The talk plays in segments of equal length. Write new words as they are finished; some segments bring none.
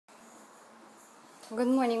Good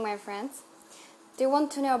morning, my friends. Do you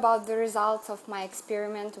want to know about the results of my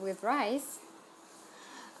experiment with rice?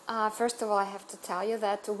 First of all, I have to tell you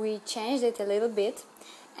that we changed it a little bit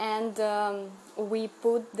and we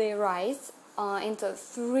put the rice into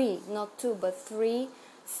three, not two, but three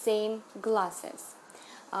same glasses.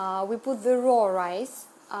 We put the raw rice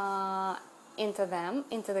into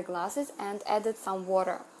the glasses, and added some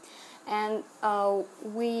water. And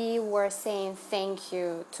we were saying thank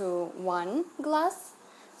you to one glass,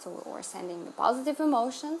 so we were sending the positive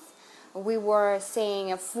emotions. We were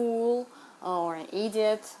saying a fool or an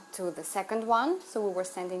idiot to the second one, so we were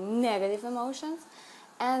sending negative emotions.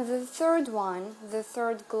 And the third one, the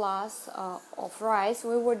third glass of rice,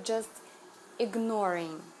 we were just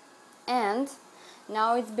ignoring. And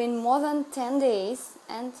now it's been more than 10 days,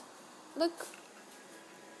 and look,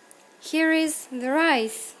 here is the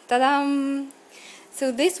rice. Ta-da!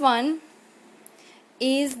 So this one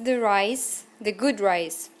is the rice, the good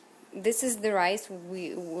rice. This is the rice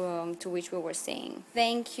to which we were saying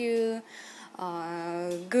thank you,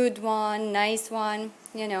 good one, nice one,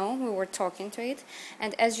 we were talking to it.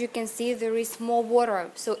 And as you can see, there is more water,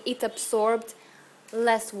 so it absorbed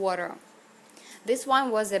less water. This one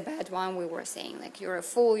was a bad one. We were saying like you're a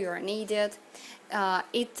fool, you're an idiot.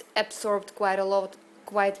 It absorbed quite a lot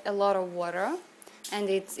of water, and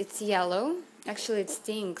it's yellow. Actually, it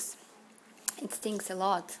stinks. It stinks a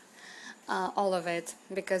lot, all of it,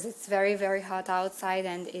 because it's very, very hot outside,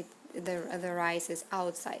 and the rice is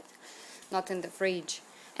outside, not in the fridge.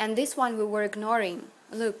 And this one we were ignoring.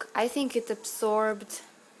 Look, I think it absorbed,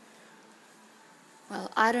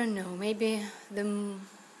 well, I don't know, maybe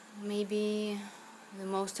the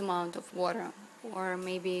most amount of water, or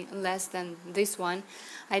maybe less than this one.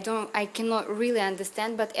 I cannot really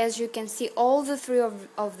understand, but as you can see, all the three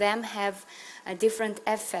of them have a different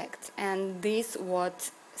effect, and this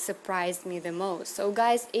what surprised me the most. So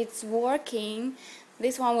guys, it's working.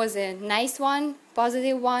 This one was a nice one,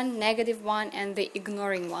 positive one, negative one, and the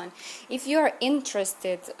ignoring one. If you're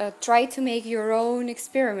interested, try to make your own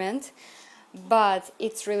experiment, but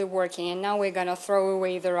it's really working. And now we're gonna throw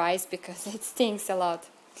away the rice because it stinks a lot.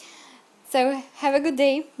 So have a good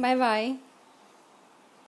day. Bye bye.